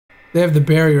They have the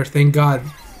barrier, thank God.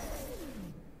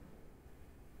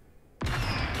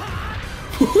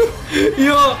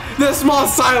 Yo, that small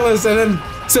silence and then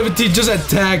 17 just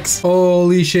attacks.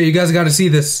 Holy shit, you guys gotta see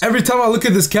this. Every time I look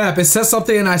at this cap, it says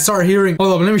something and I start hearing.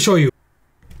 Hold up, let me show you.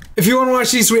 If you want to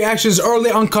watch these reactions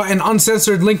early, uncut, and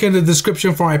uncensored, link in the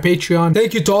description for my Patreon.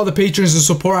 Thank you to all the patrons and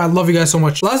support. I love you guys so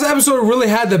much. Last episode really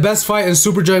had the best fight in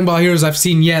Super Dragon Ball Heroes I've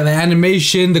seen yet. The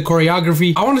animation, the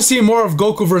choreography. I want to see more of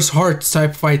Goku vs. Hearts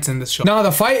type fights in this show. Now,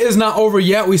 the fight is not over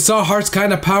yet. We saw Hearts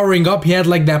kind of powering up. He had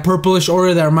like that purplish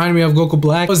aura that reminded me of Goku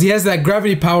Black. Because he has that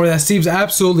gravity power that seems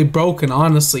absolutely broken,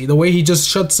 honestly. The way he just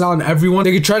shuts down everyone.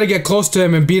 They could try to get close to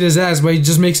him and beat his ass, but he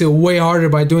just makes it way harder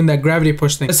by doing that gravity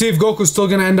push thing. Let's see if Goku's still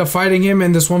gonna end up fighting him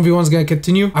and this 1v1 is gonna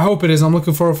continue. I hope it is. I'm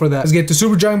looking forward for that. Let's get to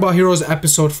Super Dragon Ball Heroes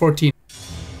episode 14.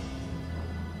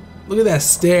 Look at that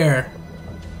stare.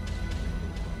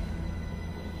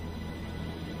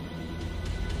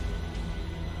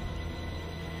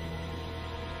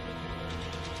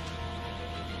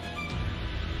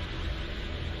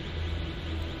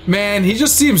 Man, he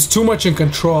just seems too much in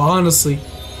control, honestly.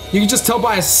 You can just tell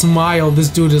by his smile this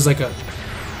dude is like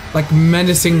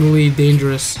menacingly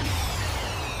dangerous.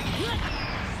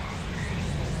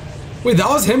 Wait, that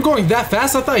was him going that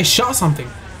fast? I thought he shot something.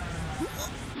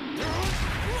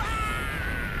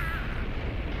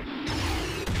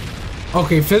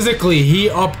 Okay, physically, he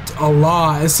upped a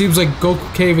lot. It seems like Goku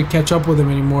can't even catch up with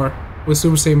him anymore with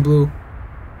Super Saiyan Blue.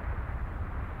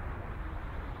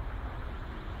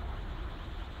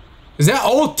 Is that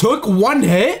all it took? One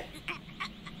hit?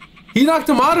 He knocked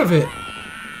him out of it.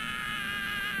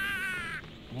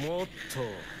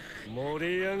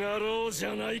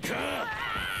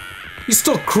 He's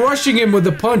still crushing him with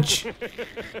the punch.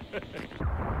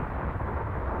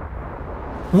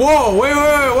 Whoa, wait,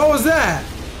 what was that?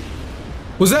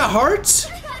 Was that Hearts?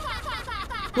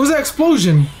 What was that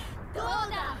explosion?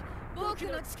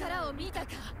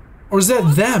 Or is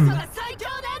that them?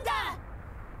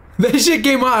 That shit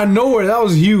came out of nowhere, that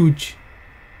was huge.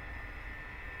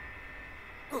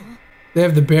 They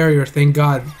have the barrier, thank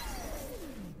God.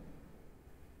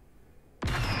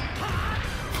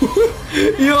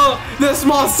 Yo, that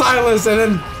small silence and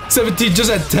then 17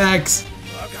 just attacks.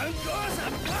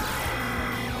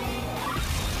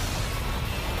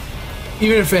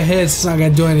 Even if it hits, it's not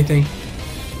gonna do anything.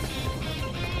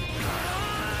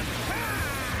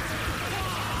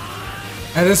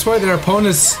 At this point, their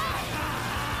opponents,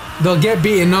 they'll get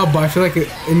beaten up, but I feel like it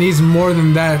needs more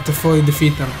than that to fully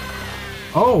defeat them.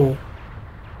 Oh.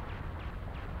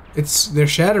 They're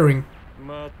shattering.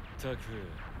 No,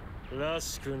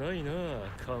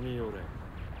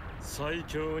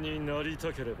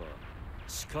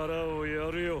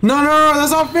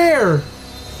 that's not fair!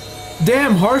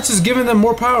 Damn, Hearts is giving them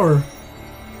more power.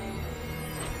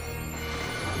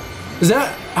 Is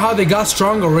that how they got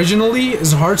strong originally?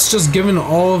 Is Hearts just giving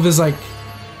all of his, like,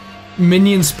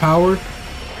 minions power?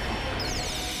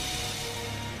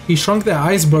 He shrunk that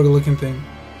iceberg looking thing.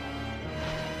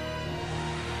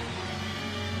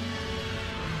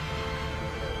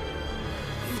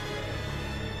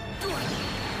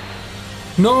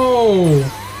 No!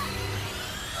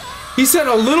 He said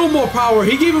a little more power.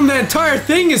 He gave him the entire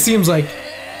thing, it seems like.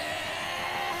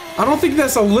 I don't think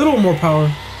that's a little more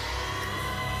power.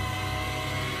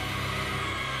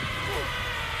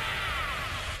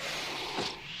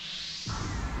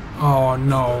 Oh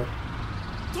no.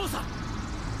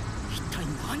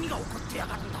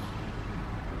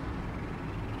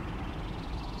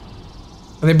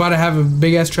 Are they about to have a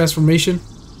big ass transformation?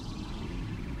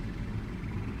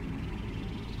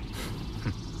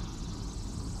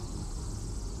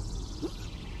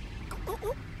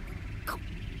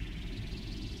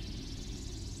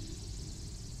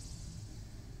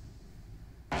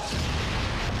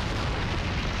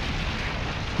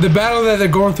 The battle that they're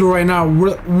going through right now,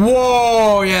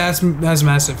 whoa, yeah, that's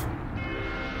massive.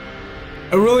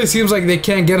 It really seems like they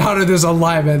can't get out of this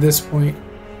alive at this point.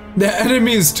 The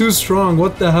enemy is too strong,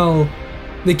 what the hell?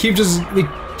 They keep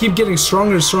getting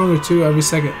stronger and stronger too every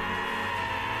second.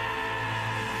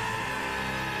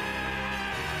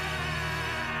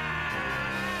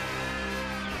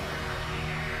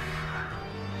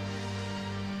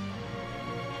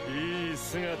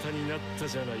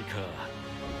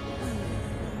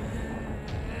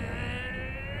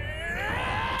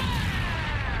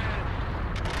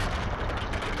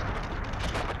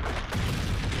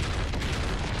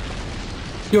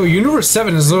 Yo, Universe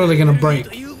 7 is literally gonna break.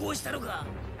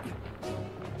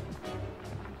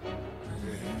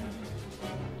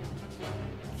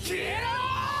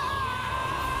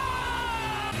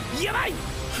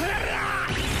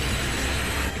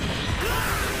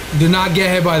 Do not get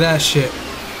hit by that shit.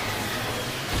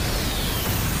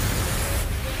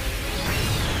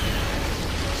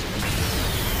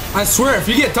 I swear, if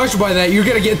you get touched by that, you're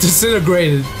gonna get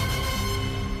disintegrated.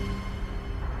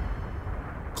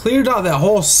 Cleared out that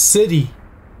whole city.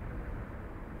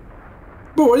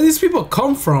 But where do these people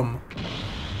come from?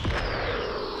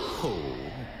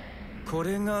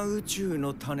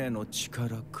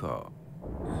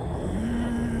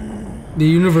 The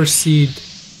universe seed.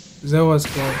 Is that what's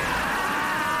called?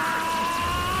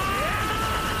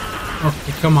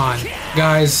 Okay, come on.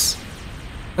 Guys.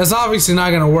 That's obviously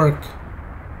not gonna work.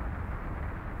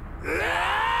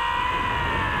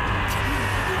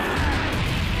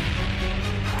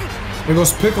 There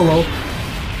goes Piccolo.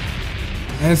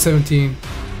 And 17.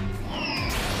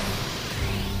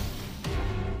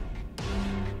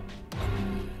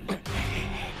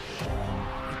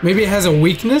 Maybe it has a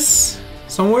weakness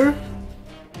somewhere?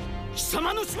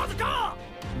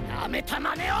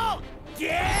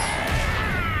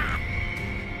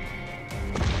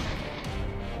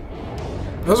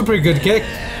 That was a pretty good kick.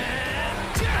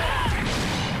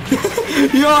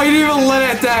 Yo, he didn't even let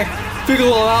it attack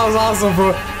Piccolo. That was awesome,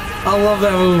 bro. I love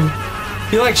that move.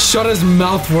 He like shut his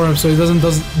mouth for him so he doesn't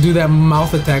do that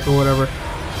mouth attack or whatever.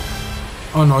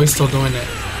 Oh no, he's still doing it.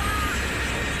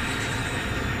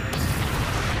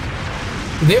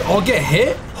 Did they all get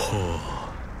hit?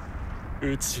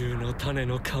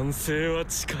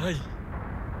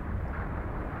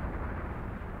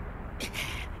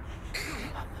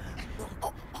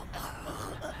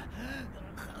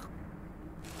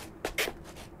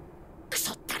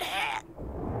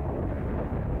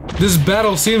 This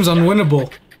battle seems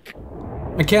unwinnable.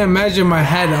 I can't imagine my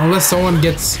head unless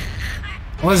unless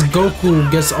Goku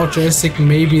gets Ultra Instinct,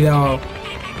 maybe that'll...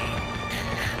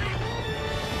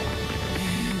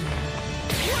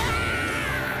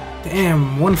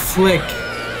 Damn, one flick.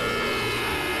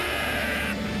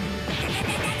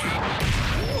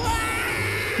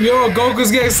 Yo,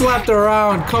 Goku's getting slapped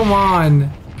around, come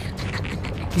on.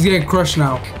 He's getting crushed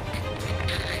now.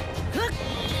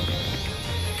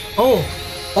 Oh!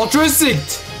 Ultra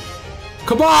Instinct!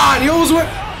 Come on, he almost went.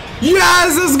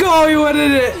 Yes, let's go, he went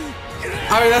in it.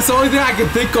 I mean, that's the only thing I can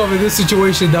think of in this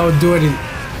situation that would do it.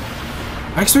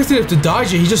 I expected him to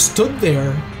dodge it, he just stood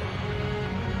there.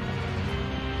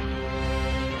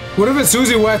 What if as soon as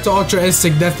he went to Ultra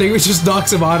Instinct, that thing just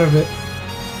knocks him out of it?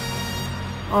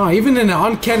 Oh, even in an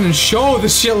uncanon show,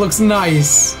 this shit looks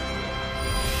nice.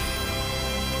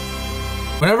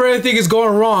 Whenever anything is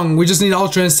going wrong, we just need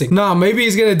Ultra Instinct. Nah, maybe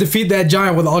he's gonna defeat that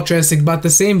giant with Ultra Instinct, but at the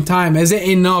same time, is it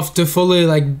enough to fully,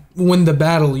 like, win the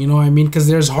battle, you know what I mean? Because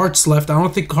there's Hearts left. I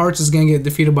don't think Hearts is gonna get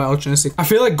defeated by Ultra Instinct. I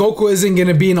feel like Goku isn't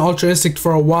gonna be in Ultra Instinct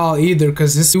for a while either,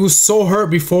 because he was so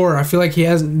hurt before. I feel like he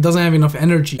doesn't have enough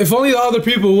energy. If only the other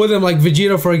people with him, like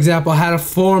Vegeta, for example, had a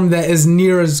form that is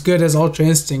near as good as Ultra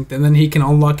Instinct, and then he can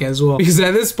unlock it as well. Because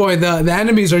at this point, the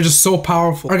enemies are just so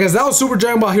powerful. Alright guys, that was Super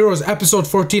Dragon Ball Heroes episode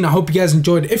 14. I hope you guys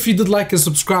enjoyed. If you did, like and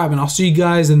subscribe, and I'll see you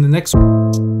guys in the next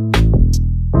one.